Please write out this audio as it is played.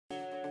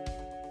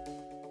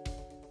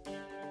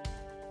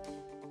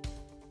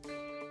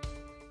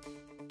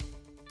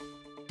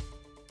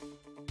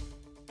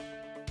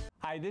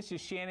Hi, this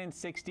is Shannon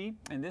 60,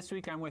 and this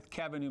week I'm with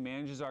Kevin, who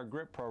manages our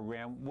GRIP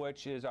program,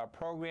 which is our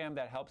program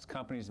that helps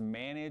companies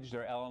manage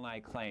their L&I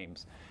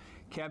claims.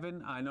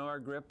 Kevin, I know our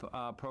GRIP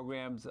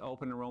program's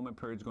open enrollment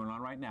period is going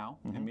on right now,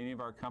 and many of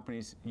our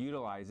companies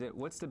utilize it.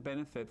 What's the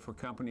benefit for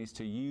companies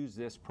to use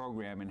this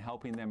program in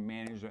helping them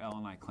manage their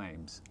L&I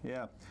claims?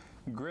 Yeah,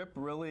 GRIP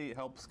really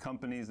helps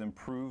companies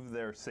improve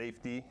their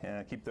safety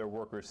and keep their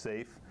workers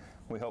safe.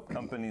 We help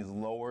companies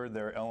lower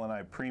their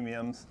L&I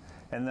premiums,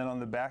 and then on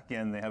the back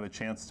end they have a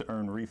chance to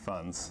earn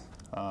refunds.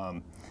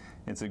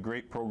 It's a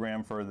great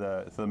program for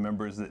the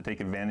members that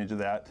take advantage of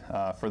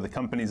that. For the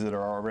companies that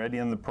are already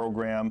in the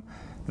program,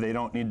 they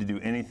don't need to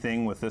do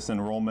anything with this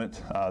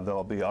enrollment.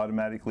 They'll be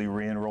automatically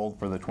re-enrolled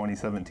for the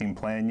 2017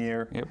 plan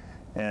year. Yep.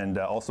 And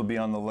also be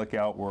on the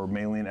lookout. We're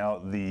mailing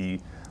out the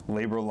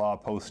labor law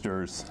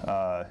posters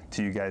to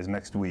you guys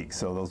next week,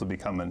 so those will be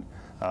coming.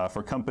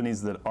 For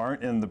companies that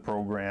aren't in the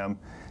program,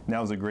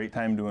 now is a great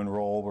time to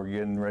enroll. We're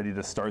getting ready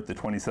to start the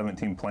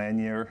 2017 plan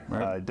year.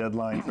 Right.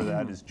 Deadline for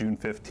that is June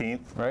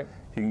 15th. Right.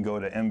 You can go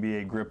to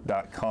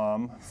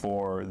MBAGRIP.com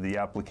for the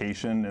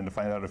application and to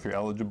find out if you're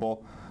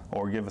eligible,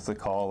 or give us a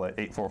call at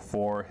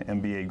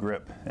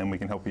 844-MBA-GRIP and we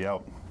can help you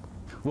out.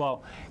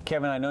 Well,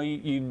 Kevin, I know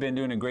you've been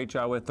doing a great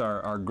job with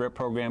our GRIP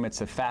program. It's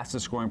the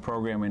fastest growing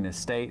program in the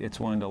state.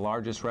 It's one of the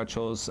largest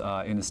retros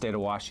in the state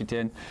of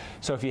Washington.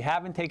 So if you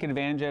haven't taken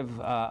advantage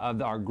of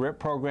our GRIP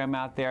program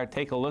out there,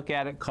 take a look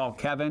at it, call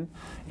Kevin,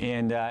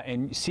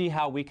 and see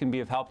how we can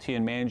be of help to you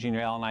in managing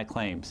your L&I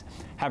claims.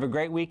 Have a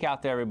great week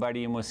out there,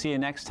 everybody, and we'll see you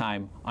next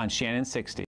time on Shannon 60.